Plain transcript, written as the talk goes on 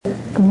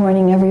Good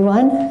morning,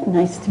 everyone.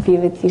 Nice to be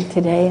with you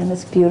today on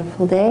this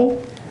beautiful day.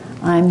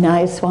 I'm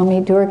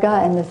Nayaswami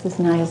Durga, and this is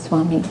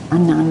Nayaswami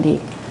Anandi,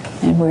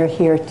 and we're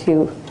here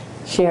to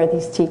share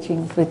these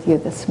teachings with you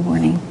this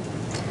morning.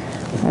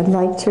 I'd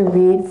like to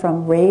read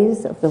from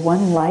Rays of the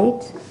One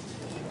Light,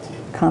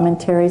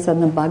 Commentaries on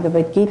the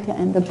Bhagavad Gita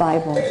and the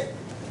Bible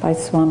by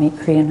Swami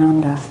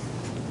Kriyananda.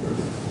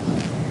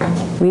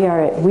 We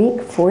are at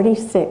week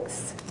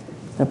 46,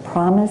 the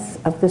promise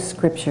of the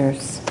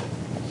scriptures.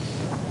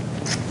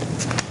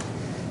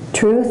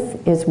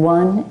 Truth is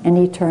one and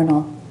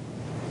eternal.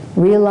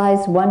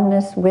 Realize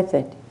oneness with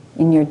it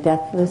in your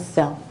deathless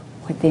self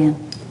within.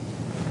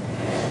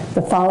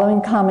 The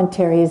following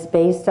commentary is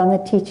based on the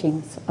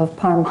teachings of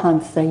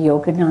Paramhansa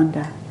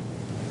Yogananda.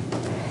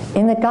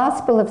 In the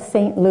Gospel of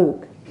St.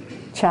 Luke,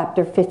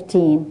 chapter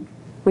 15,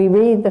 we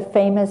read the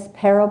famous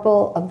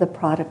parable of the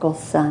prodigal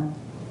son.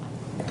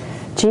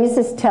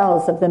 Jesus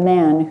tells of the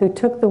man who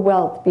took the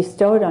wealth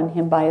bestowed on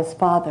him by his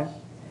father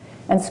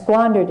and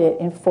squandered it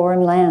in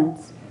foreign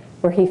lands,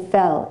 where he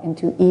fell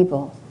into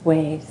evil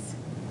ways.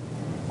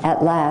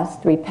 At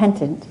last,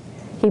 repentant,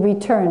 he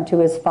returned to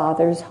his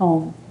father's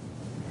home.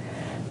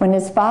 When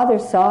his father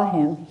saw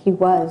him, he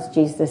was,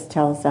 Jesus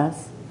tells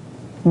us,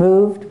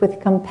 moved with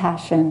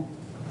compassion,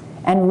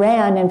 and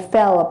ran and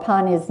fell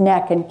upon his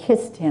neck and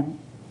kissed him.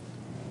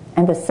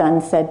 And the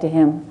son said to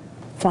him,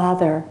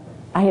 "Father,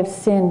 I have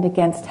sinned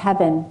against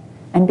heaven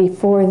and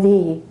before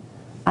thee.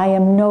 I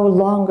am no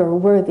longer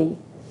worthy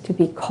to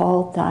be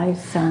called thy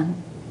son."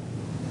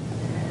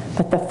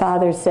 But the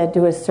father said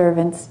to his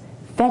servants,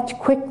 "Fetch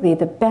quickly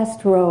the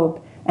best robe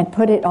and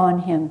put it on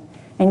him,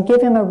 and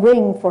give him a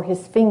ring for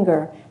his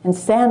finger and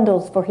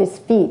sandals for his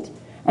feet,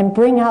 and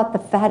bring out the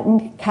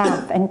fattened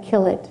calf and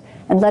kill it,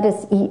 and let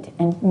us eat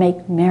and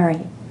make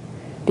merry.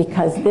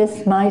 Because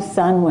this my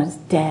son was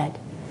dead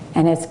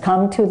and has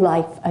come to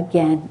life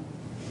again.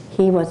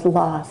 He was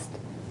lost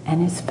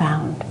and is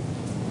found."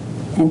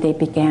 And they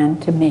began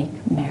to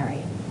make merry.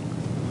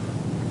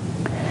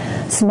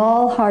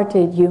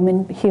 Small-hearted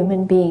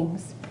human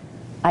beings,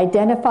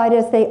 identified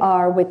as they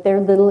are with their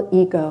little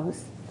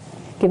egos,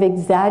 give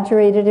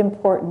exaggerated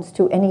importance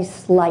to any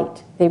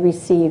slight they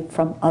receive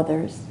from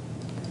others.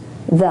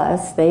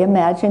 Thus, they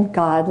imagine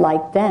God,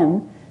 like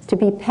them, to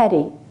be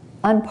petty,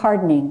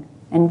 unpardoning,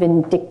 and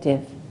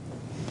vindictive.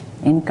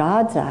 In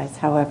God's eyes,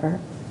 however,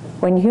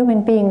 when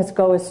human beings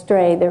go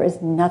astray, there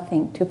is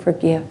nothing to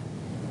forgive.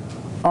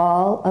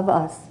 All of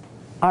us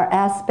are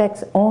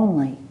aspects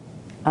only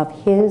of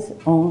His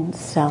own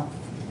self.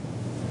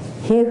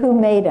 He who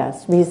made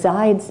us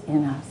resides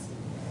in us.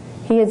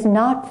 He is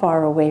not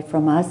far away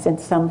from us in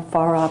some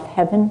far-off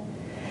heaven.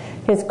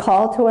 His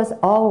call to us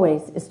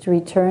always is to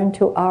return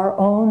to our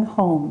own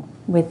home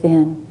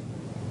within.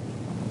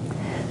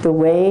 The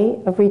way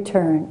of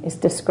return is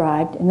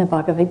described in the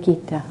Bhagavad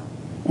Gita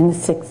in the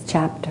 6th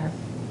chapter.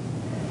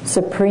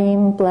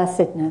 Supreme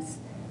blessedness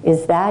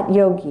is that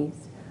yogi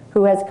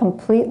who has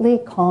completely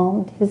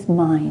calmed his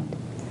mind,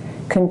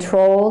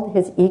 controlled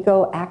his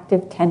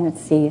ego-active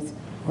tendencies,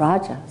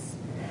 rajas,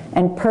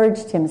 and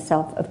purged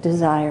himself of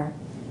desire,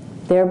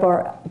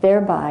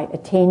 thereby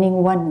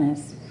attaining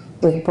oneness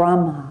with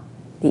Brahma,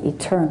 the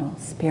eternal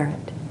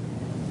spirit.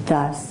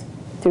 Thus,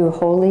 through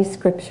Holy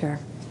Scripture,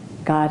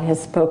 God has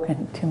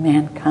spoken to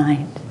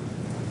mankind.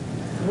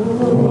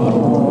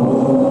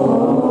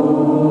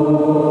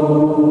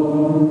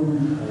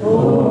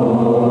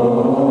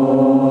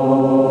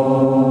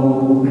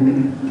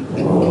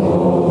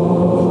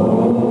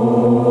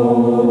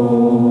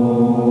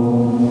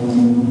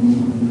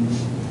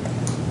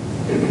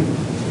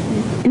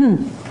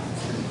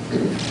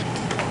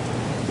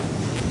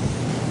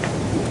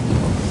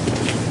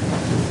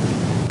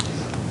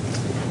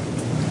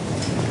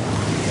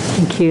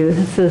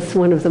 This is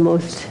one of the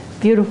most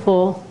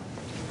beautiful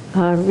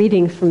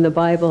readings from the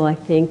Bible, I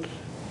think,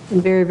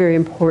 and very, very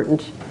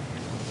important.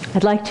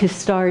 I'd like to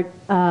start,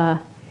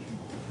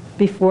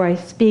 before I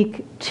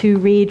speak, to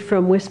read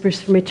from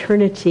Whispers from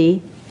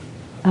Eternity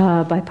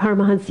by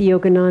Paramahansa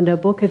Yogananda, a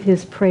book of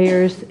his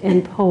prayers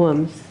and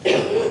poems.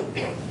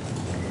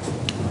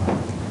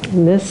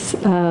 And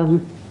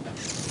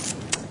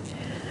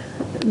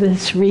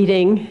this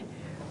reading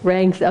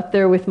ranks up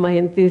there with my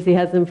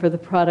enthusiasm for the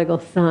prodigal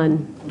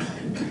son,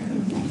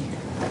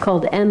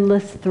 called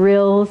Endless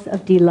Thrills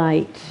of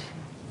Delight.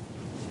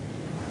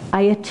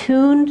 I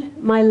attuned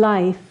my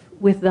life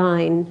with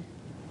thine.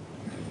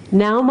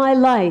 Now my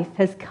life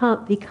has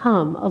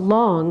become a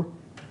long,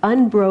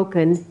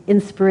 unbroken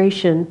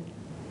inspiration.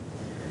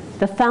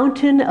 The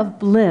fountain of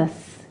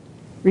bliss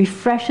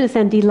refreshes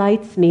and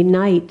delights me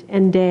night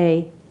and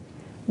day,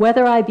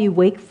 whether I be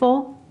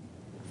wakeful,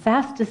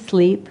 fast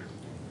asleep,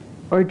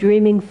 or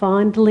dreaming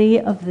fondly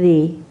of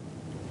thee.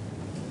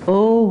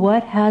 Oh,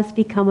 what has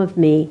become of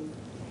me?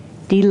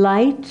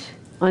 Delight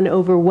on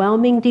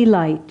overwhelming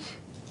delight,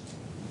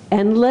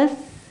 endless,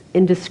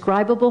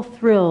 indescribable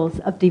thrills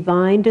of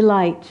divine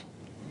delight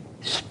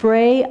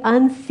spray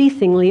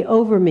unceasingly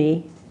over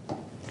me.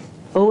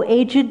 O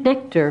aged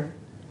nectar,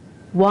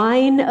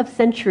 wine of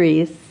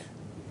centuries,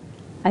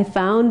 I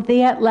found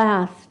thee at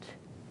last,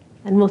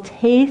 and will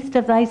taste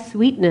of thy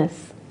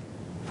sweetness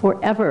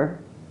forever,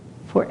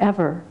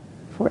 forever,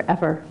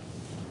 forever.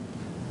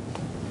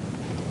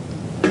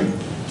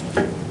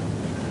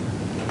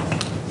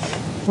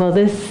 Well,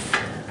 this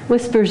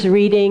Whispers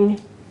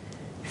reading,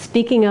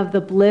 speaking of the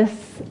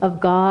bliss of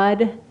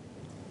God,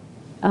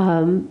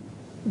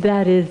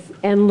 that is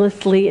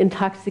endlessly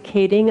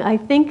intoxicating. I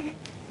think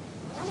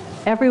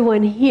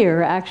everyone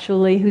here,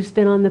 actually, who's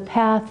been on the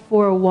path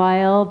for a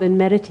while, been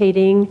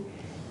meditating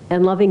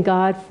and loving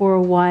God for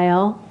a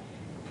while,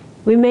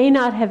 we may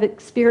not have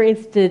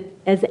experienced it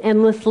as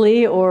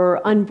endlessly or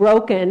an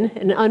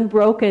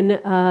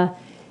unbroken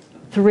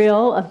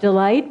thrill of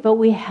delight, but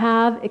we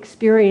have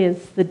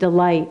experienced the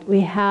delight.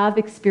 We have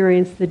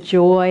experienced the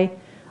joy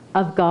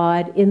of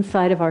God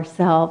inside of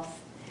ourselves.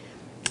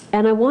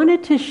 And I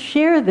wanted to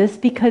share this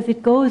because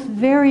it goes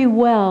very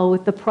well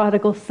with the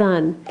prodigal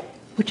son,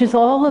 which is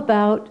all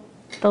about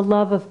the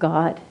love of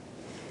God.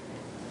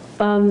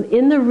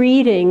 In the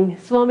reading,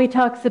 Swami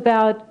talks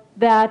about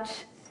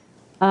that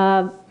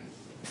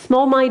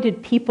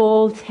small-minded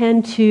people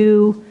tend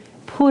to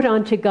put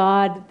onto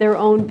God their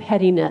own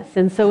pettiness.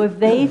 And so if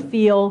they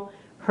feel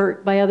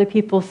hurt by other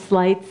people's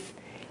slights,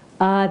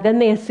 then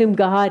they assume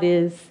God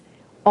is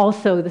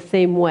also the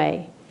same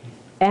way.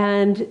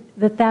 And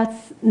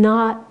that's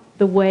not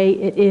the way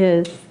it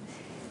is.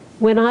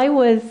 When I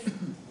was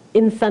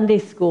in Sunday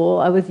school,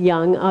 I was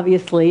young,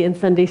 obviously, in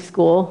Sunday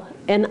school,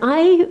 and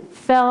I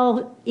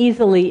fell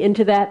easily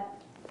into that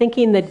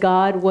thinking that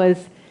God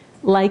was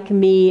like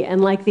me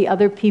and like the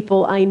other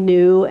people I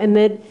knew, and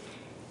that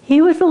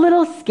he was a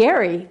little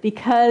scary,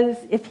 because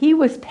if he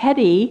was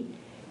petty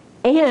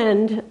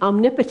and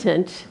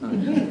omnipotent,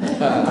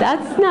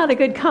 that's not a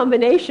good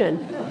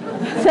combination.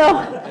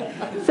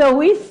 So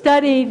we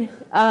studied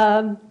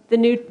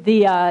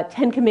the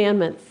Ten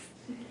Commandments.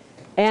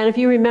 And if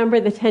you remember,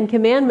 the Ten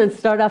Commandments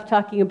start off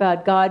talking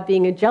about God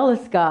being a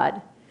jealous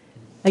God.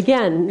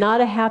 Again,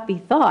 not a happy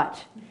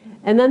thought.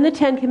 And then the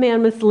Ten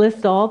Commandments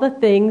list all the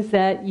things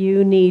that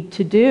you need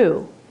to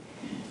do.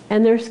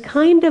 And there's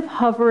kind of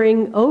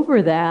hovering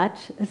over that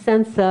a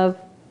sense of,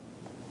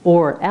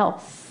 or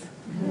else.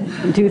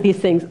 Do these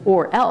things,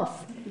 or else.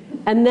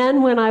 And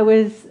then when I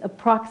was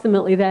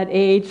approximately that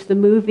age, the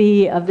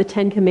movie of the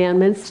Ten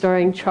Commandments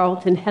starring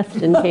Charlton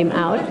Heston came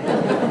out.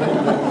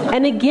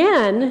 And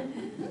again,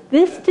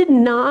 this did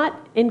not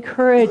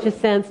encourage a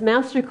sense.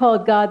 Master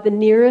called God the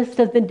nearest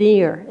of the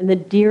near and the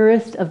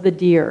dearest of the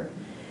dear.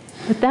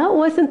 But that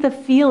wasn't the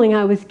feeling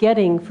I was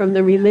getting from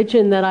the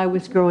religion that I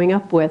was growing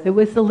up with. It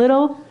was a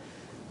little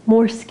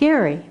more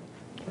scary.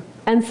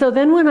 And so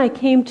then when I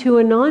came to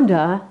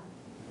Ananda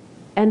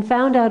and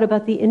found out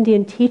about the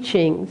Indian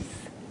teachings,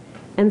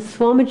 and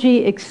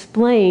Swamiji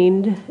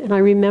explained, and I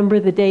remember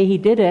the day he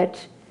did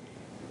it,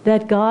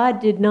 that God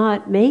did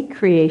not make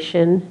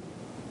creation,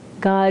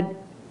 God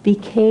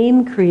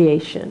became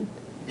creation.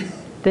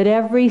 That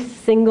every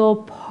single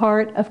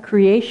part of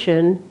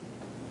creation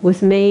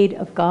was made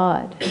of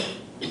God.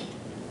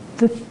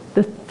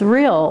 The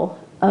thrill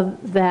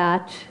of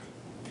that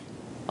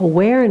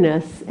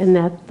awareness and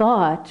that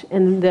thought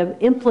and the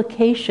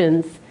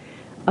implications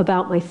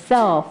about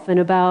myself and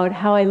about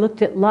how I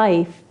looked at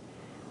life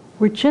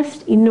were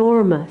just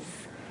enormous.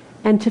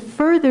 And to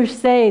further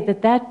say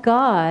that that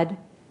God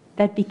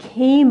that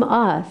became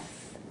us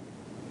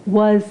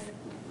was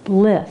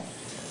bliss,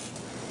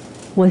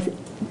 was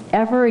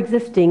ever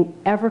existing,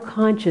 ever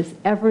conscious,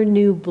 ever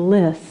new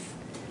bliss.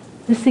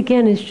 This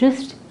again is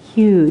just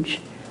huge.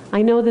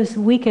 I know this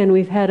weekend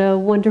we've had a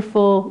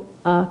wonderful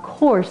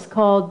course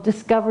called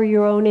Discover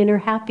Your Own Inner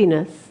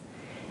Happiness.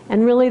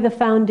 And really the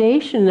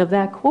foundation of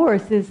that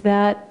course is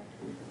that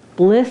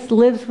bliss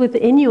lives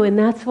within you, and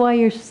that's why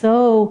you're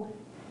so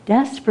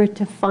desperate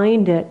to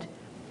find it.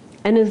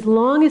 And as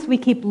long as we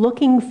keep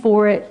looking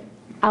for it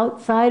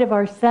outside of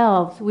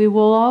ourselves, we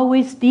will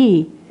always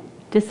be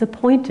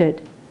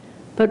disappointed.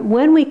 But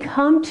when we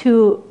come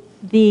to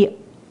the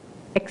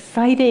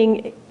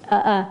exciting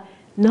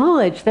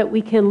knowledge that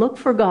we can look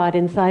for God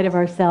inside of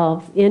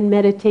ourselves in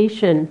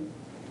meditation,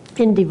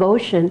 in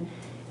devotion,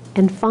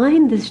 and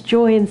find this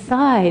joy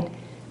inside,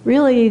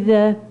 really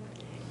it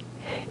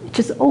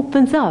just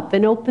opens up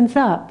and opens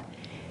up.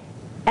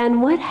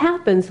 And what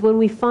happens when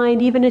we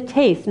find even a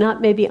taste,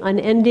 not maybe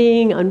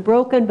unending,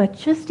 unbroken, but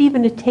just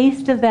even a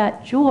taste of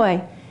that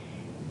joy?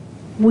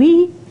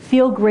 We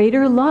feel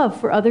greater love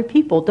for other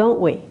people, don't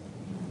we?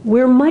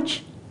 We're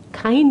much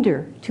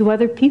kinder to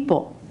other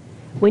people.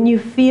 When you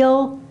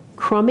feel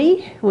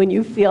crummy, when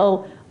you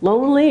feel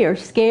lonely or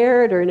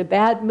scared or in a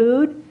bad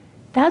mood,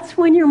 that's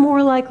when you're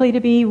more likely to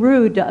be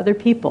rude to other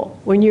people,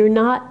 when you're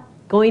not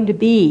going to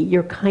be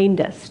your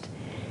kindest.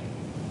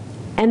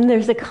 And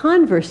there's a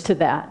converse to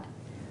that.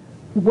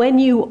 When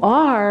you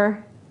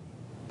are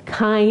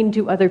kind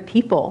to other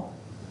people,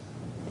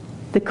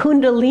 the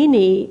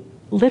Kundalini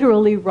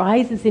literally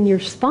rises in your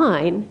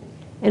spine,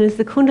 and as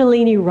the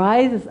Kundalini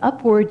rises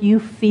upward, you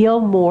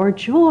feel more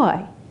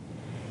joy.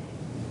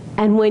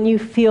 And when you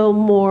feel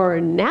more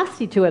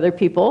nasty to other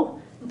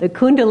people, the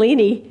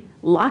Kundalini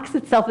locks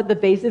itself at the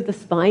base of the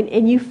spine,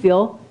 and you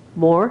feel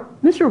more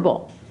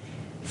miserable.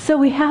 So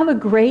we have a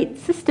great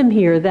system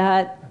here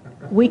that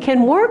we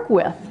can work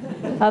with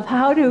of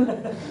how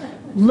to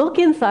look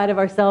inside of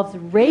ourselves,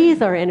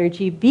 raise our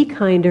energy, be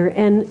kinder,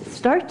 and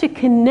start to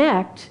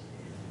connect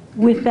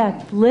with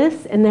that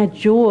bliss and that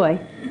joy.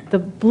 The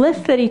bliss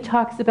that he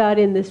talks about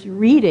in this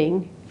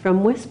reading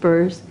from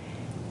Whispers,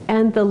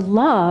 and the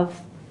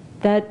love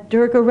that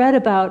Durga read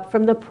about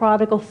from the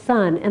prodigal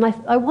son. And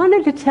I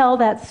wanted to tell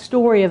that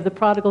story of the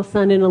prodigal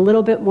son in a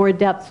little bit more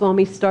depth.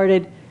 Swami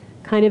started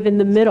kind of in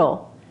the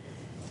middle.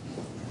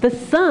 The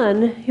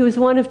son, he was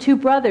one of two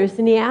brothers,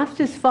 and he asked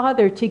his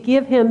father to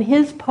give him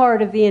his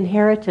part of the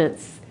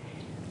inheritance.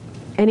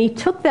 And he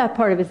took that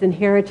part of his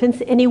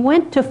inheritance and he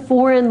went to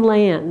foreign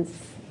lands.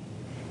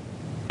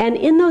 And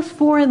in those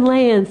foreign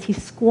lands, he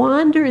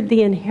squandered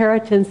the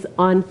inheritance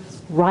on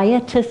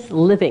riotous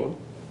living.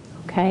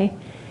 Okay?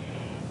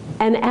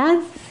 And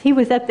as he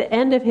was at the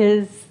end of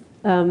his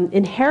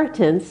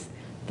inheritance,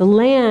 the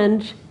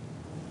land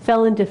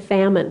fell into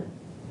famine.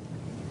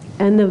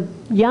 And the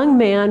young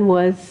man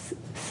was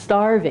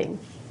starving.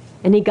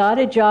 And he got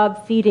a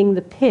job feeding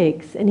the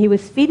pigs. And he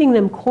was feeding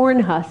them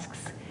corn husks.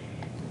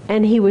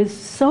 And he was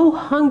so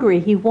hungry,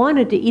 he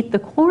wanted to eat the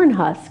corn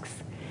husks.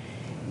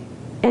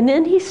 And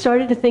then he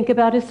started to think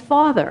about his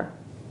father.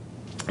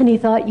 And he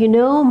thought, you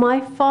know,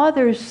 my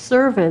father's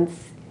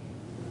servants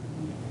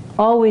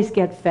always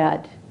get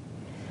fed.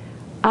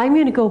 I'm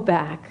going to go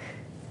back.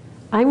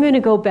 I'm going to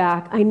go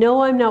back. I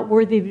know I'm not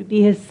worthy to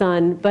be his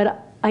son,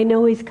 but I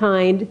know he's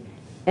kind,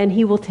 and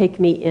he will take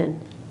me in.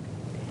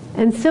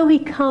 And so he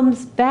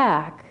comes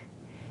back,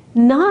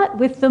 not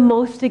with the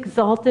most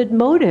exalted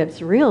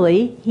motives,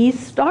 really. He's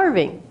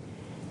starving.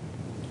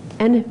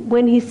 And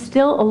when he's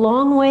still a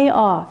long way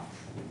off,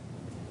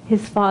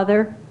 his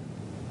father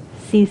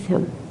sees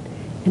him.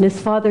 And his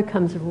father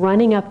comes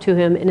running up to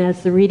him, and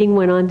as the reading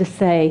went on to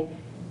say,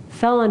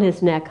 fell on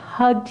his neck,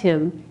 hugged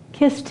him,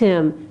 kissed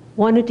him,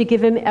 wanted to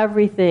give him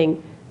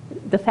everything,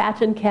 the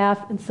fattened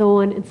calf, and so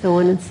on, and so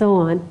on, and so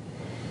on.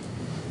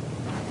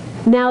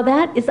 Now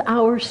that is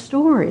our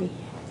story.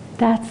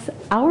 That's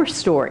our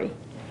story.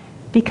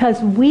 Because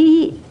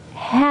we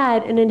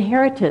had an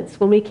inheritance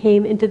when we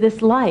came into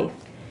this life.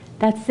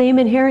 That same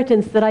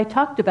inheritance that I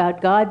talked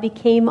about, God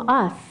became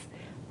us.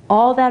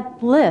 All that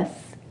bliss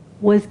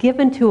was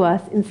given to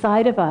us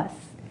inside of us.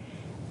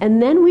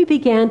 And then we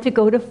began to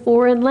go to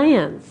foreign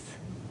lands.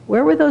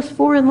 Where were those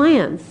foreign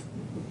lands?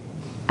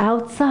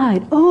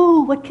 Outside.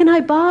 Oh, what can I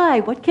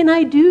buy? What can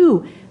I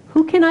do?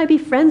 Who can I be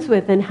friends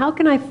with? And how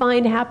can I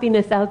find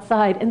happiness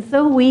outside? And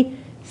so we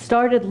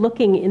started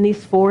looking in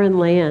these foreign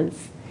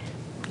lands.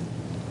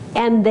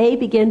 And they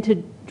began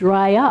to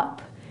dry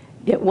up.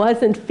 It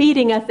wasn't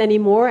feeding us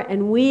anymore,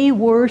 and we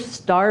were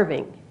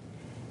starving.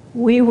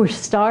 We were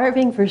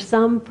starving for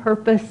some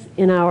purpose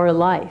in our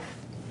life.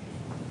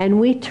 And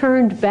we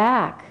turned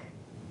back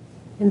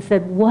and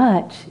said,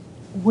 what?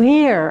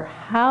 Where?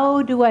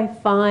 How do I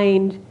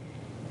find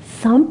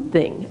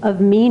something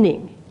of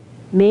meaning?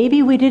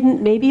 Maybe we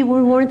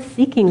weren't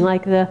seeking,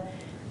 like the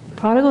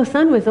prodigal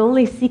son was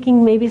only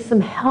seeking maybe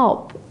some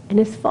help, and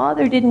his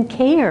father didn't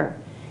care.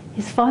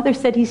 His father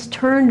said, he's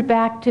turned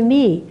back to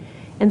me.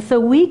 And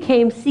so we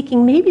came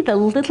seeking maybe the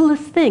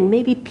littlest thing,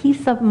 maybe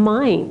peace of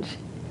mind.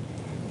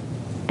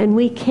 And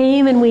we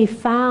came and we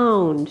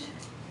found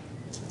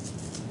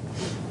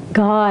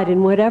God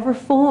in whatever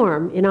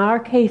form. In our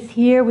case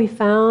here, we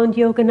found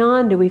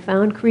Yogananda, we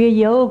found Kriya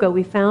Yoga,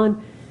 we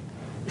found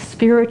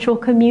spiritual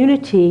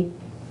community.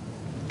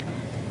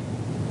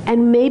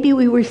 And maybe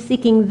we were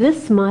seeking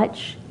this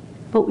much,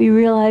 but we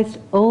realized,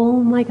 oh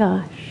my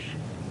gosh,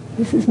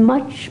 this is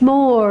much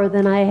more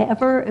than I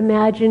ever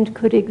imagined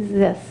could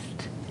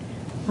exist.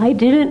 I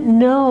didn't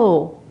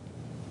know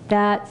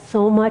that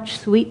so much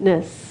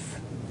sweetness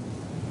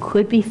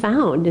could be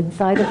found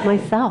inside of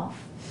myself.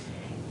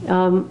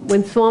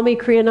 When Swami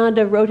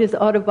Kriyananda wrote his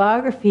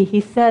autobiography, he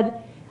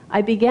said,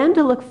 I began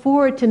to look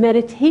forward to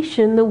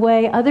meditation the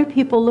way other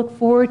people look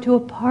forward to a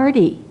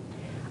party.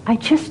 I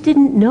just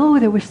didn't know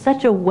there was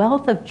such a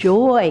wealth of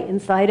joy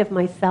inside of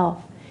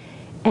myself.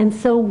 And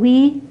so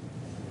we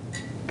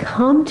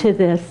come to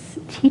this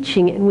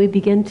teaching and we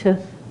begin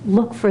to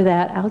look for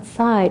that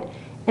outside.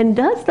 And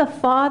does the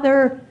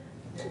Father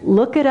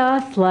look at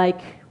us like,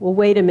 well,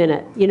 wait a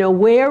minute,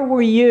 where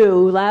were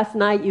you last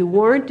night? You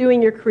weren't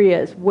doing your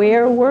Kriyas.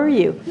 Where were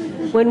you?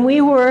 When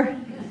we were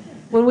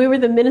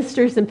the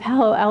ministers in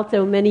Palo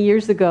Alto many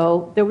years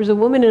ago, there was a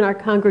woman in our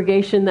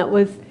congregation that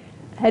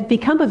had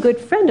become a good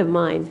friend of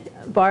mine.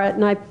 Bharat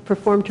and I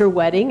performed her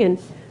wedding, and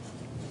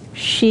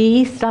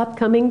she stopped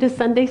coming to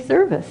Sunday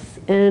service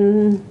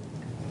and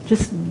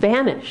just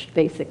vanished,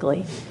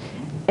 basically.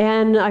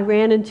 And I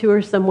ran into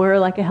her somewhere,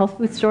 like a health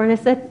food store, and I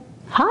said,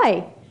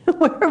 hi,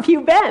 where have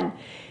you been?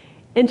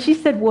 And she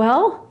said,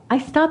 well, I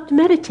stopped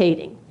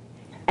meditating,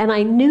 and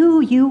I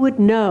knew you would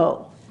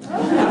know.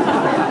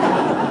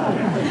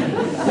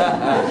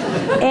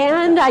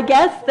 And I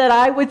guess that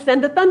I would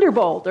send a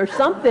thunderbolt or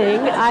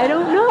something, I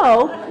don't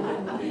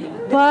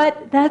know.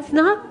 But that's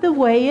not the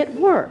way it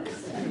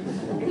works.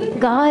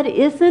 God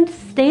isn't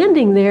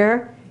standing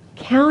there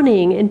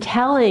counting and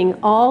telling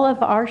all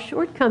of our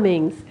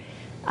shortcomings.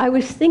 I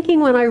was thinking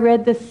when I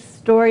read this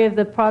story of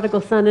the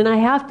prodigal son, and I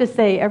have to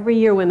say, every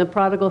year when the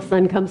prodigal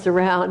son comes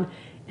around,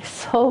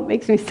 it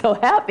makes me so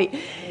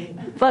happy.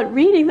 But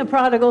reading the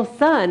prodigal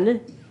son,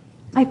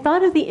 I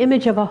thought of the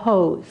image of a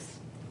hose.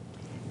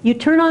 You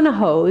turn on a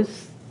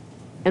hose,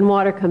 and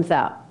water comes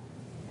out.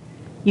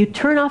 You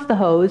turn off the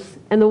hose,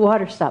 and the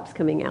water stops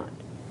coming out.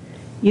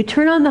 You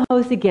turn on the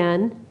hose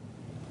again,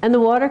 and the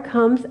water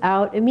comes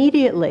out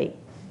immediately.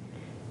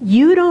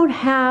 You don't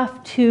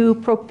have to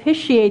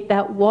propitiate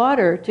that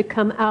water to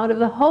come out of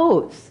the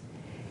hose.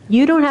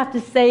 You don't have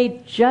to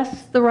say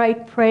just the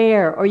right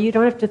prayer, or you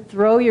don't have to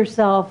throw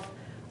yourself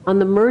on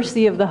the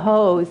mercy of the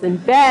hose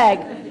and beg,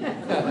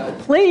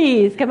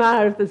 please come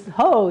out of this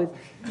hose.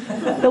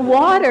 The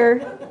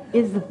water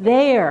is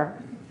there.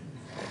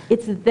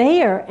 It's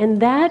there,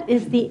 and that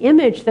is the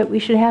image that we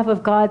should have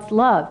of God's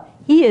love.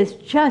 He is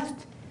just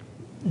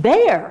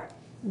there,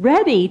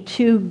 ready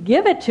to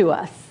give it to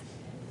us.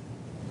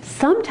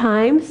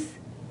 Sometimes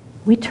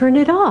we turn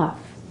it off.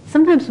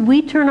 Sometimes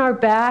we turn our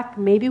back.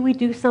 Maybe we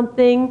do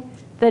something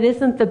that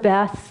isn't the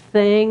best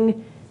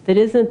thing, that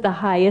isn't the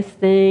highest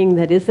thing,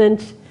 that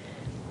isn't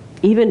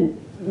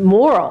even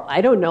moral.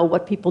 I don't know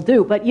what people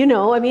do, but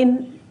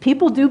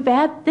people do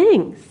bad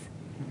things.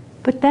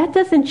 But that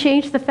doesn't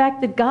change the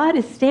fact that God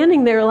is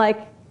standing there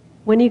like,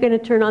 when are you going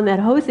to turn on that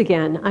hose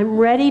again? I'm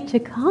ready to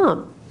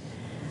come.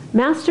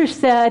 Master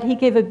said, he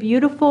gave a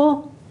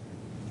beautiful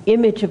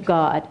image of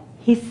God.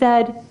 He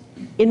said,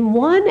 in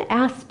one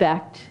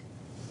aspect,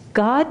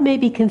 God may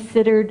be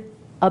considered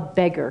a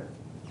beggar.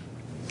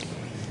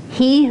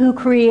 He who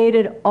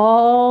created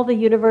all the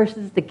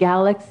universes, the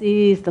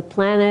galaxies, the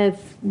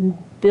planets,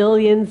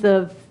 billions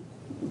of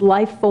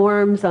life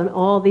forms on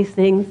all these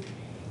things,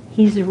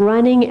 he's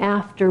running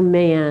after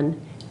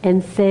man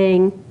and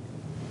saying,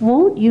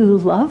 won't you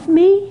love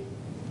me?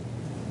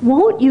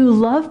 Won't you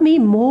love me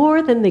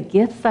more than the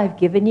gifts I've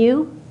given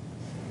you?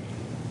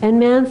 And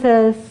man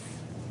says,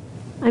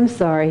 I'm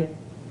sorry,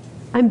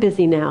 I'm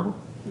busy now.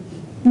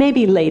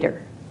 Maybe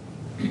later.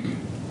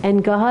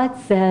 And God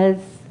says,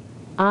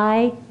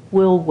 I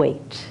will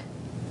wait.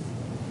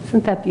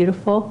 Isn't that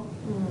beautiful?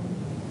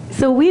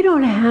 So we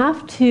don't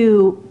have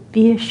to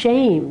be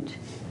ashamed.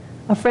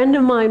 A friend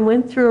of mine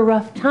went through a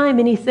rough time,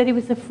 and he said he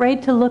was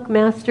afraid to look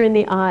Master in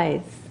the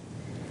eyes.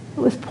 It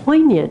was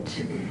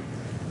poignant.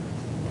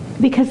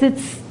 Because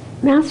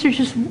Master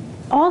just,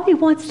 all he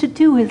wants to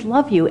do is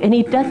love you, and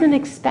he doesn't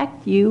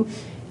expect you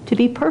to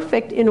be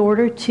perfect in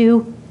order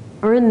to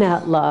earn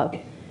that love.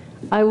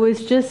 I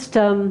was just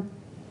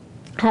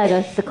had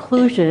a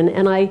seclusion,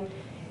 and I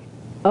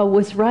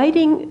was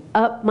writing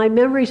up my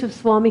memories of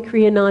Swami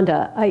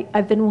Kriyananda.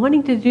 I've been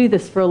wanting to do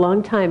this for a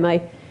long time.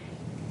 I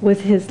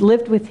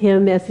lived with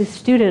him as his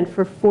student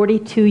for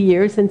 42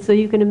 years, and so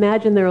you can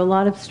imagine there are a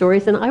lot of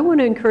stories, and I want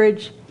to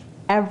encourage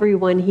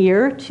everyone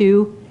here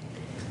to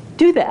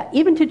do that,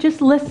 even to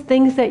just list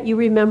things that you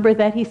remember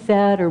that he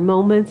said or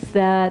moments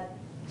that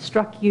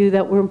struck you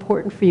that were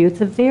important for you. It's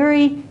a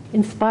very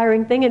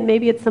inspiring thing, and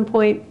maybe at some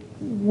point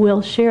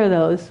we'll share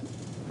those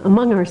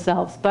among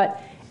ourselves. But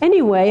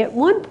anyway, at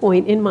one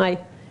point in my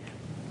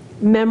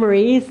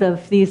memories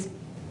of these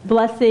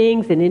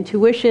blessings and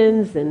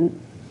intuitions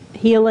and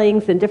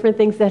healings and different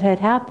things that had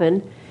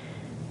happened,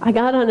 I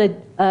got on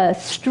a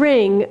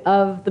string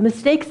of the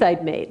mistakes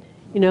I'd made.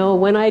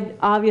 When I'd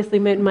obviously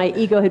made, my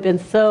ego had been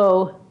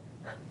so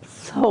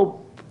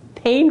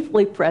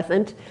painfully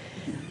present,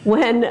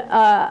 when,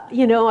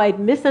 I'd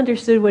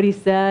misunderstood what he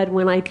said,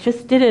 when I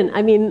just didn't,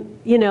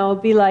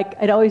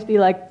 I'd always be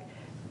like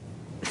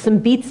some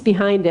beats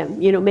behind him.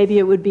 Maybe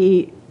it would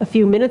be a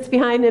few minutes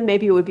behind him,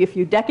 maybe it would be a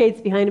few decades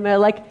behind him. I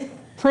like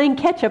playing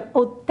catch up.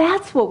 Oh,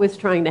 that's what was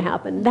trying to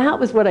happen. That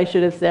was what I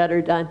should have said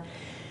or done.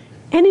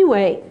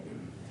 Anyway,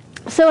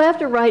 so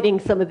after writing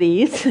some of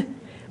these,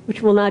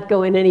 which will not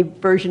go in any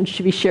version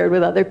to be shared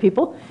with other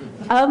people,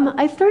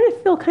 I started to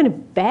feel kind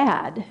of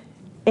bad.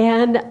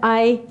 And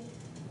I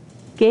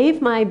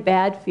gave my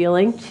bad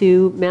feeling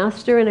to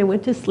Master, and I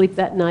went to sleep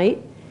that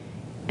night.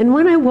 And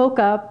when I woke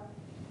up,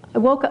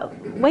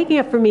 waking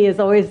up for me is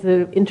always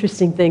the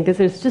interesting thing,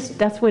 because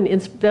that's when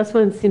it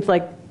seems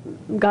like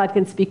God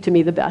can speak to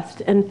me the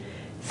best. And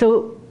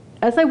so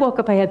as I woke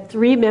up, I had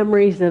 3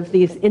 memories of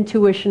these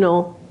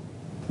intuitional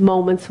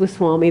moments with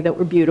Swami that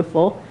were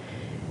beautiful.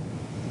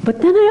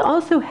 But then I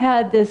also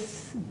had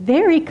this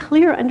very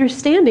clear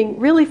understanding,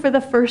 really for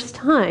the first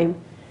time,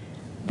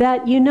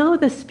 that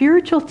the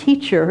spiritual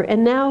teacher,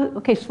 and now,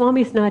 okay,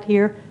 Swami's not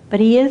here, but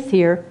he is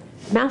here.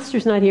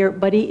 Master's not here,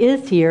 but he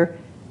is here.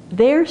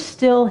 They're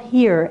still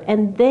here,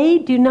 and they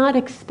do not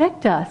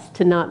expect us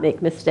to not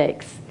make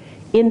mistakes.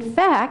 In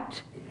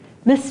fact,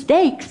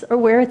 mistakes are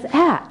where it's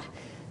at.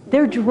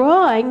 They're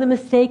drawing the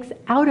mistakes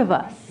out of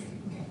us.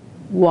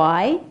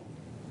 Why?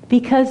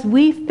 Because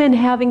we've been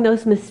having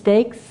those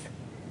mistakes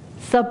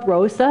sub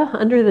rosa,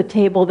 under the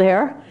table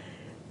there,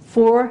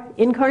 for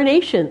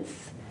incarnations.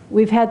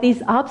 We've had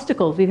these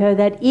obstacles. We've had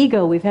that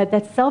ego. We've had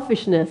that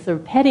selfishness or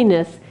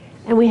pettiness.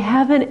 and we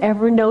haven't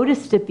ever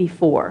noticed it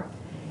before.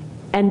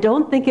 And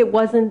don't think it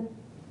wasn't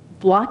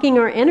blocking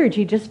our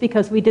energy just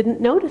because we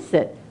didn't notice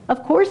it.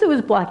 Of course it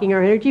was blocking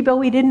our energy, but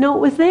we didn't know it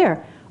was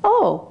there.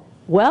 Oh,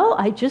 well,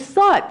 I just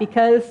saw it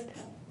because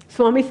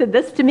Swami said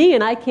this to me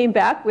and I came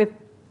back with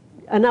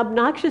an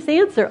obnoxious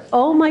answer.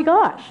 Oh my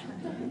gosh.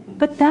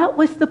 But that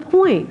was the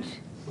point.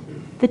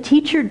 The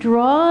teacher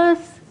draws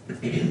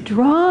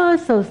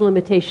those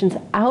limitations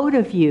out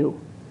of you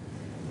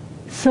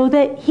so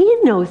that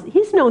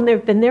he's known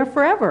they've been there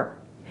forever.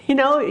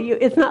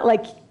 It's not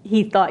like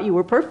he thought you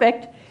were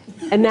perfect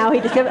and now he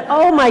just goes,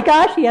 oh my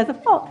gosh, he has a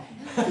fault.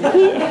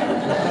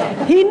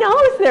 He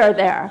knows they're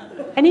there,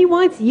 and he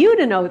wants you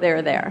to know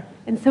they're there.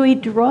 And so he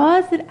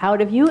draws it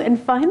out of you, and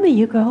finally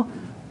you go,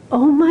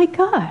 oh my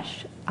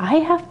gosh, I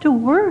have to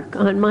work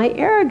on my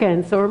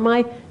arrogance or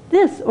my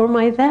this or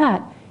my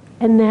that.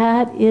 And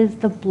that is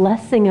the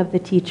blessing of the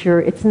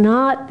teacher. It's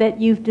not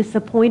that you've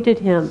disappointed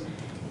him.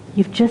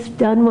 You've just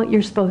done what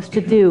you're supposed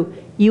to do.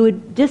 You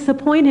would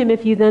disappoint him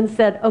if you then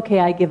said, okay,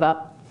 I give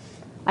up.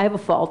 I have a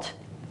fault.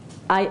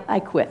 I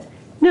quit.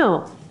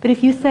 No, but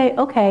if you say,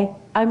 okay,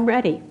 I'm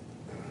ready.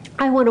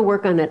 I want to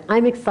work on it.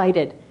 I'm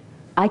excited.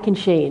 I can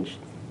change.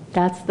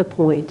 That's the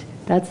point.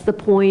 That's the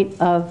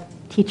point of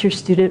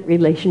teacher-student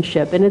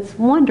relationship. And it's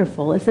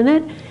wonderful, isn't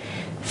it?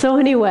 So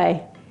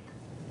anyway,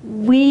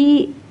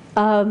 we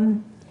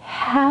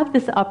have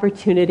this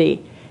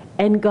opportunity.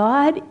 And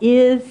God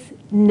is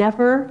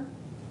never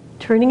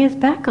turning his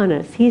back on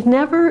us. He's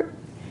never,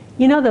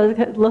 those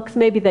looks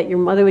maybe that your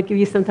mother would give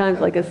you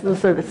sometimes, like a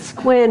sort of a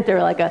squint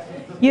or like a,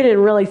 you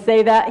didn't really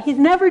say that. He's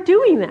never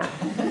doing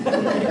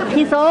that.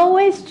 He's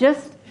always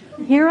just,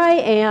 here I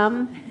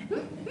am.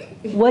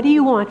 What do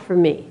you want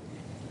from me?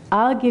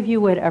 I'll give you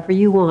whatever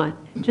you want.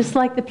 Just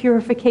like the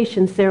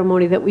purification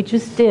ceremony that we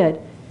just did.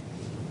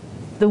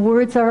 The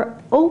words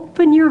are,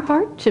 open your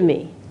heart to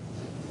me.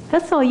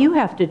 That's all you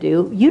have to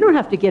do. You don't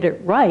have to get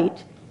it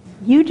right.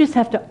 You just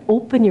have to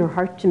open your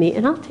heart to me,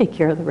 and I'll take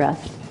care of the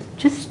rest.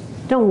 Just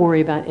don't worry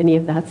about any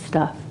of that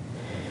stuff.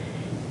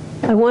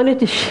 I wanted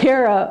to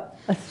share a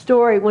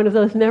story, one of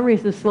those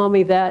memories of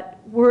Swami that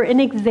were an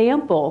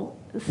example,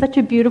 such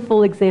a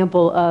beautiful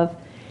example of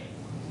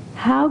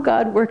how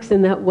God works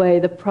in that way,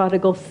 the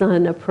prodigal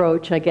son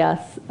approach, I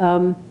guess.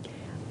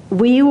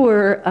 We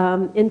were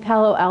in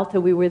Palo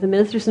Alto. We were the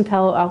ministers in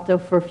Palo Alto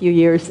for a few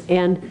years,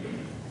 and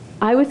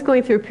I was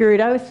going through a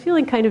period, I was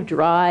feeling kind of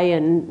dry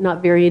and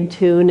not very in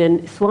tune,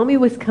 and Swami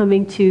was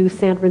coming to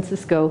San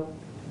Francisco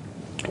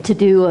to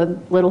do a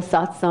little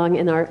satsang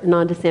in our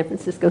Ananda San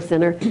Francisco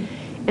Center.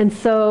 And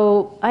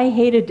so I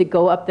hated to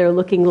go up there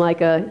looking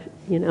like a,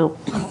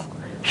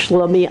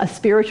 a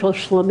spiritual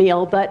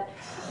schlemiel, but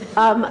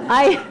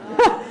I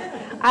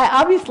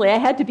obviously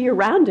had to be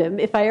around him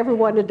if I ever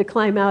wanted to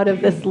climb out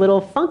of this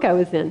little funk I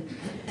was in.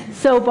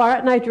 So Bharat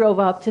and I drove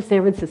up to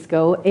San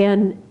Francisco,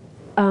 and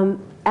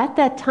at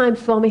that time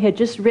Swami had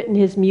just written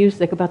his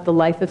music about the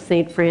life of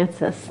St.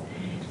 Francis,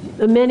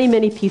 many,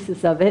 many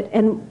pieces of it,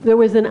 and there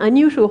was an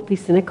unusual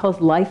piece in it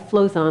called Life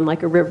Flows On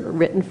Like a River,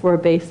 written for a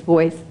bass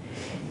voice.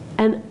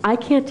 And I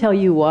can't tell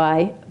you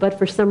why, but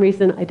for some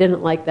reason I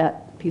didn't like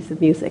that piece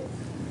of music.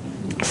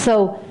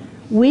 So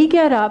we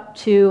get up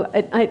to,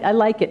 I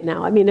like it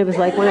now. I mean, it was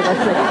like one of those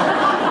things.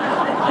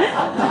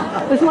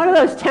 It was one of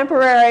those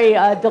temporary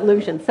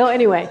delusions. So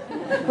anyway,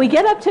 we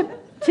get up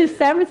to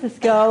San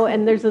Francisco,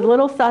 and there's a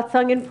little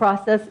satsang in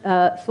process.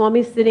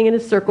 Swami's sitting in a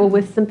circle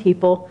with some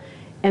people,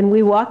 and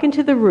we walk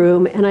into the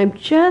room, and I'm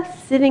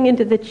just sitting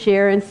into the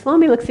chair, and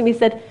Swami looks at me and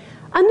said,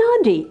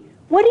 Anandi,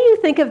 what do you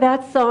think of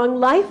that song,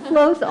 Life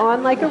Flows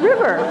On Like a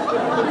River?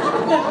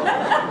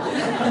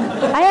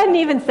 I hadn't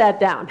even sat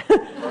down.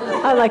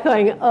 I'm like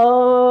going,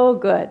 oh,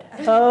 good,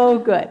 oh,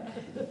 good.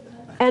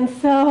 And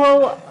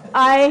so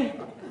I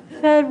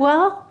said,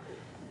 well,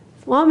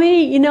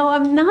 Swami,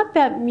 I'm not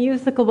that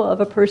musical of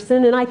a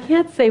person, and I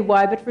can't say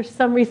why, but for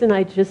some reason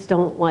I just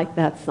don't like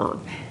that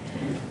song.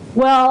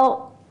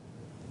 Well,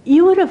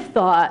 you would have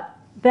thought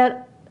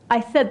that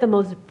I said the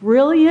most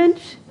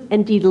brilliant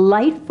and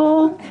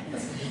delightful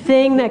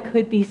thing that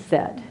could be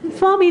said.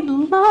 Swami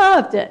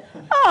loved it.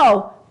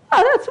 Oh,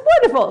 that's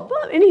wonderful.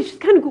 And he's just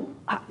kind of,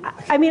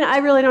 I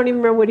really don't even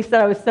remember what he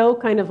said. I was so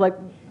kind of like,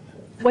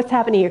 what's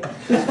happening here?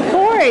 He's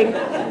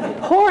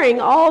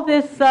pouring all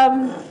this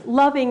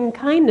loving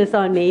kindness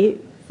on me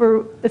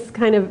for this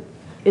kind of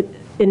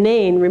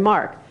inane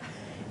remark.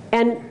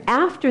 And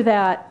after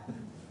that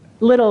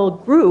little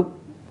group,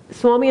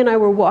 Swami and I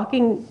were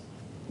walking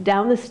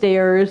down the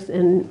stairs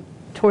and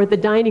toward the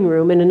dining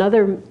room, and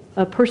another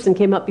person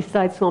came up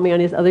beside Swami on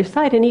his other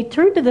side, and he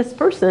turned to this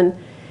person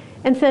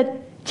and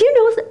said, do you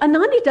know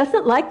Anandi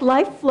doesn't like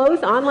Life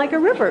Flows On Like a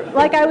River?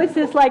 Like I was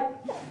this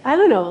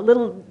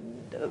little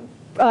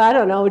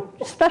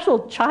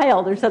special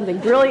child or something,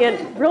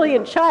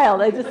 brilliant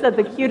child. I just said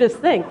the cutest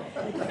thing.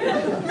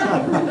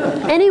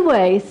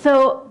 Anyway,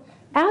 so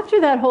after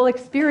that whole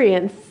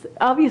experience,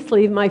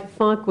 obviously my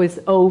funk was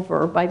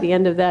over by the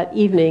end of that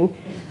evening.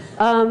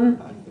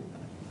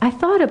 I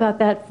thought about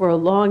that for a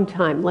long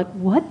time. Like,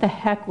 what the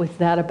heck was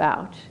that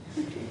about?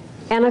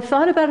 And I've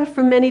thought about it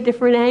from many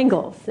different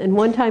angles. And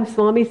one time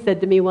Swami said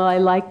to me, well, I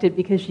liked it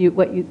because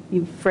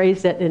you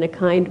phrased it in a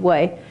kind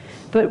way.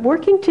 But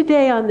working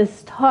today on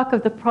this talk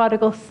of the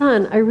prodigal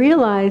son, I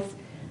realized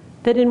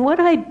that in what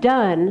I'd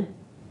done,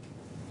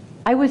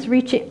 I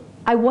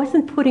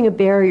wasn't putting a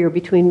barrier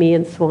between me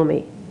and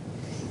Swami.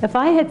 If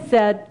I had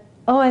said,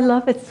 oh, I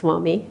love it,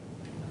 Swami,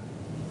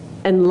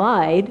 and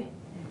lied,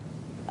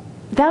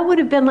 that would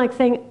have been like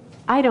saying,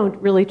 I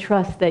don't really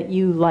trust that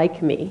you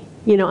like me.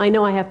 I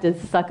know I have to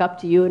suck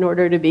up to you in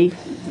order to be,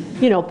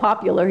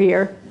 popular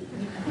here.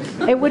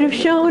 It would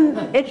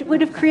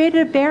have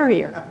created a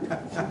barrier.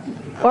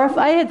 Or if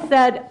I had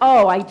said,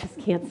 oh, I just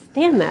can't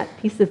stand that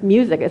piece of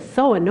music, it's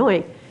so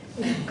annoying,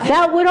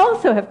 that would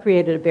also have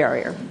created a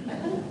barrier.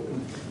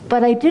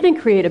 But I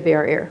didn't create a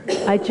barrier.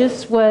 I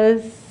just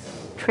was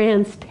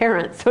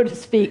transparent, so to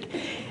speak.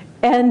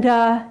 And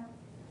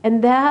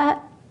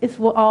that is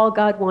what all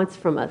God wants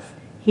from us.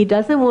 He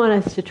doesn't want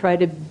us to try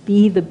to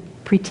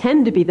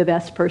pretend to be the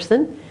best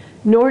person,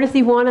 nor does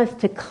he want us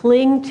to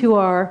cling to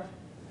our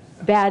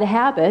bad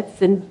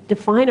habits and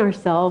define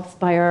ourselves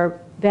by our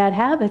bad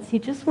habits. He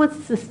just wants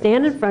us to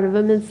stand in front of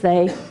him and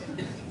say,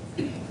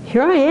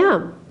 here I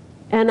am,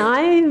 and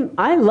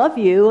I love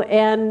you,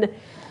 and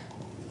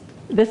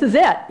this is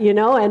it,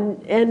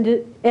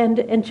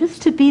 and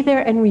just to be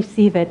there and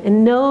receive it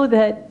and know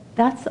that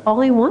that's all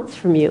he wants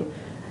from you.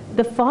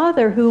 The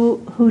father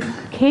who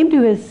came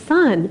to his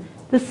son,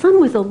 the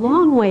son was a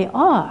long way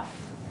off,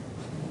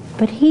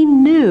 but he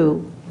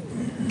knew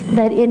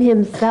that in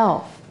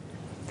himself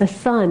the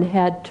son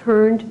had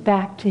turned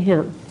back to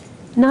him.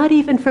 Not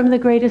even from the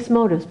greatest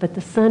motives, but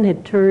the son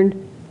had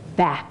turned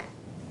back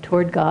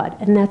toward God.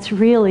 And that's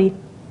really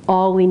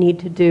all we need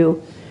to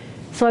do.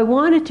 So I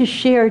wanted to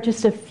share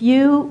just a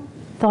few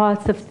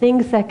thoughts of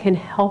things that can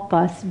help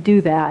us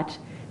do that,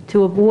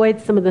 to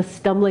avoid some of the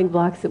stumbling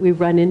blocks that we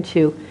run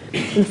into.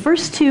 And the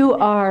first two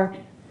are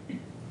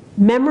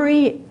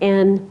memory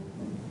and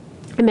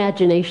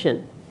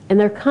imagination. And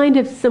they're kind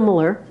of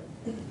similar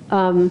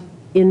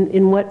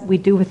in what we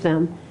do with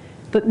them.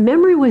 But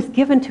memory was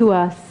given to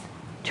us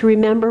to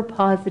remember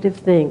positive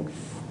things.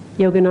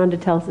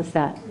 Yogananda tells us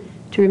that.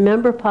 To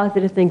remember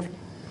positive things,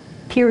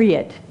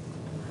 period.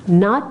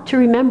 Not to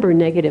remember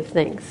negative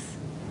things.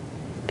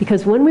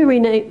 Because when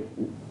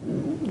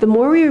the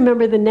more we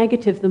remember the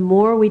negative, the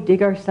more we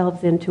dig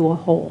ourselves into a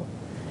hole.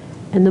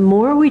 And the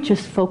more we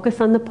just focus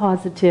on the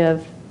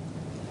positive,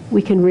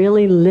 we can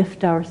really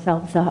lift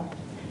ourselves up.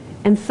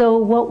 And so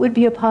what would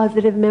be a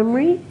positive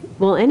memory?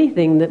 Well,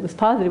 anything that was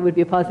positive would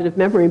be a positive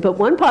memory. But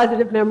one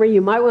positive memory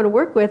you might want to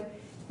work with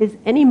is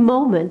any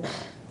moment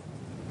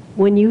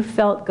when you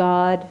felt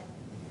God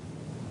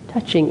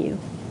touching you.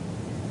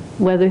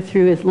 Whether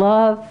through his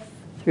love,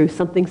 through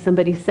something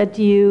somebody said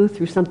to you,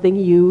 through something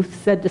you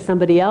said to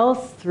somebody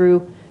else,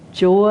 through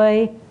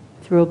joy,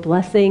 through a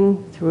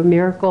blessing, through a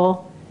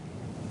miracle.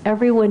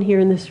 Everyone here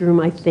in this room,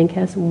 I think,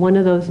 has one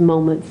of those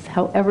moments,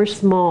 however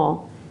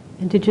small,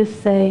 and to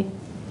just say,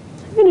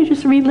 I'm going to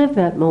just relive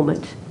that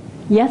moment.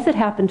 Yes, it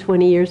happened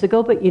 20 years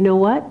ago, but you know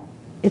what?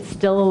 It's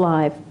still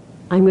alive.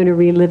 I'm going to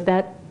relive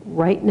that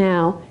right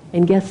now,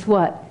 and guess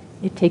what?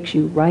 It takes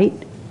you right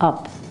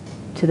up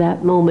to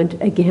that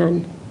moment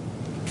again.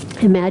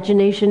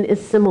 Imagination is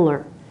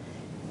similar.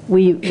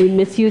 We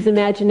misuse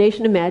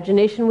imagination.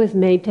 Imagination was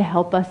made to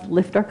help us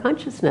lift our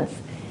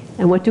consciousness.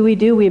 And what do?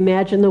 We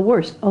imagine the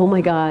worst. Oh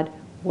my God,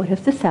 what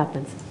if this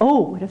happens?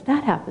 Oh, what if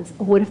that happens?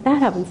 Oh, what if that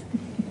happens?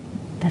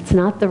 That's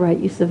not the right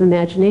use of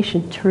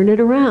imagination. Turn it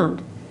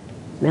around.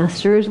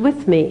 Master is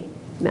with me.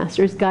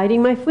 Master is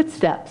guiding my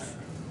footsteps.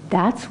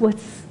 That's what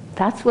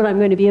I'm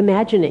going to be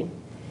imagining.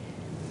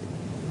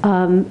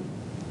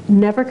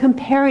 Never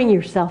comparing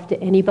yourself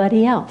to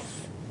anybody else.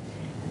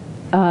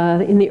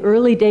 In the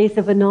early days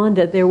of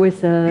Ananda, there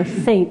was a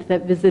saint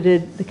that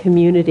visited the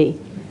community.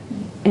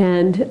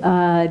 And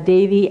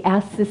Devi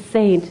asked the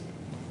saint,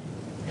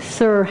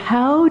 Sir,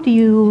 how do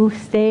you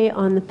stay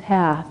on the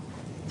path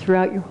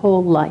throughout your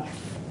whole life?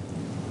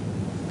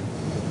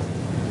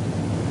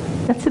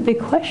 That's a big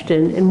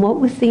question. And what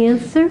was the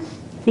answer?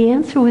 The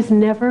answer was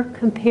never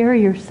compare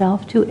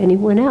yourself to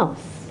anyone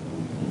else.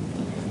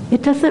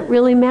 It doesn't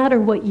really matter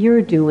what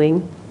you're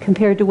doing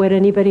compared to what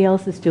anybody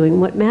else is doing.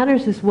 What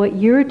matters is what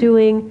you're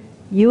doing,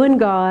 you and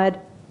God.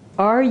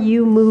 Are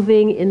you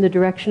moving in the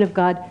direction of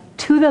God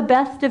to the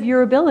best of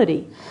your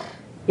ability?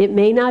 It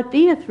may not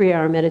be a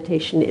 3-hour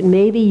meditation. It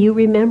may be you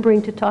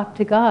remembering to talk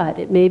to God.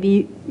 It may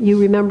be you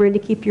remembering to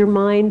keep your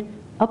mind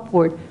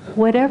upward.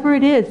 Whatever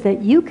it is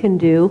that you can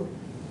do,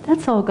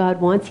 that's all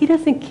God wants. He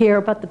doesn't care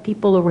about the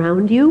people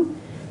around you.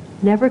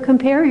 Never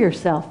compare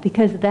yourself,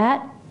 because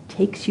that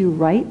takes you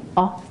right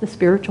off the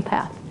spiritual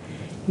path.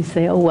 You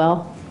say, oh,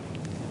 well,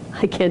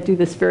 I can't do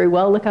this very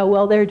well. Look how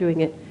well they're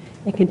doing it.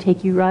 It can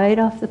take you right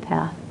off the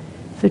path.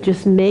 So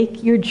just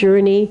make your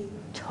journey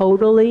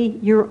totally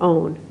your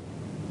own.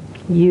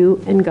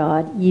 You and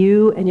God,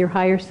 you and your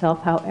higher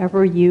self,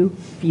 however you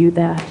view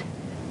that.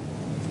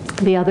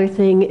 The other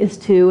thing is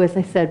to, as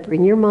I said,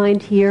 bring your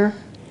mind here.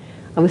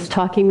 I was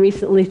talking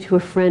recently to a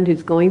friend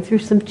who's going through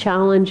some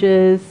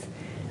challenges.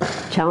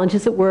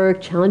 challenges at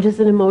work, challenges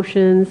in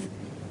emotions.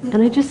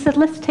 And I just said,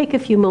 let's take a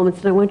few moments,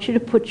 and I want you to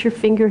put your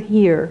finger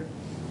here.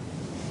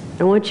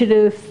 I want you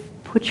to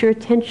put your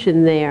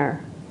attention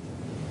there.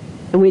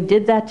 And we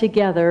did that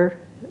together.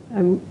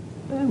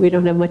 We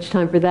don't have much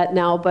time for that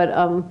now, but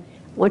I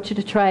want you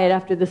to try it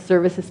after the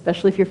service,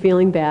 especially if you're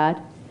feeling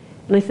bad.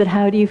 And I said,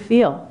 how do you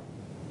feel?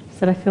 I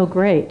said, I feel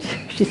great.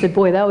 She said,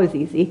 boy, that was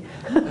easy.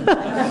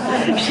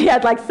 She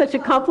had like such a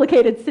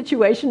complicated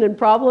situation and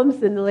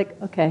problems, and like,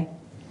 okay,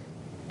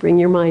 bring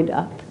your mind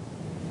up.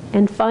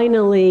 And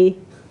finally,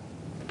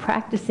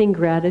 practicing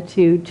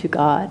gratitude to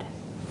God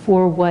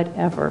for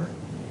whatever.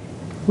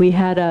 We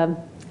had a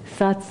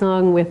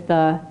satsang with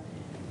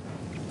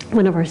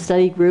one of our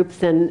study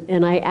groups,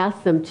 and I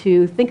asked them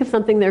to think of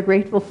something they're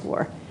grateful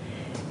for.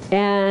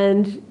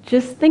 And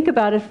just think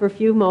about it for a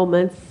few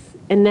moments,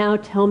 and now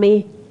tell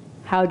me,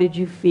 how did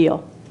you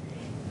feel?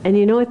 And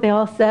you know what they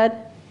all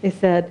said? They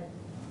said,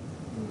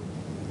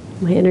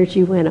 my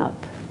energy went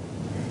up.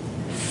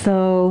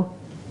 So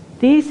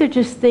these are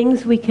just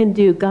things we can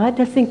do. God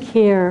doesn't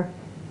care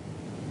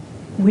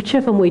which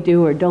of them we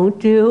do or don't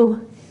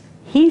do.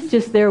 He's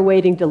just there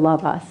waiting to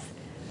love us.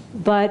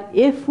 But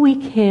if we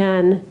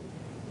can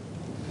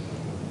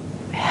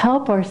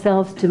help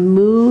ourselves to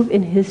move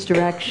in His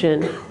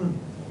direction,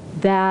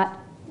 that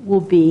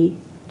will be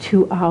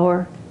to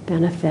our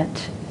benefit.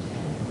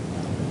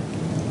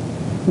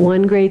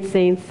 One great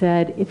saint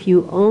said, if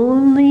you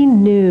only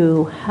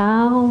knew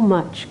how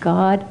much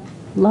God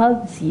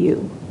loves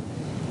you,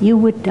 you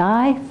would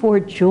die for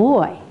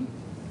joy.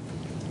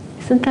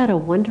 Isn't that a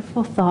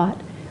wonderful thought?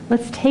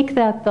 Let's take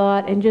that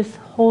thought and just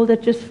hold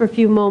it just for a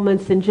few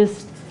moments and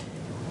just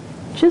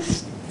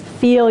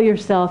feel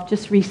yourself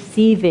just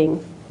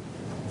receiving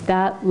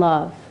that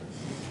love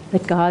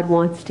that God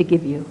wants to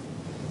give you.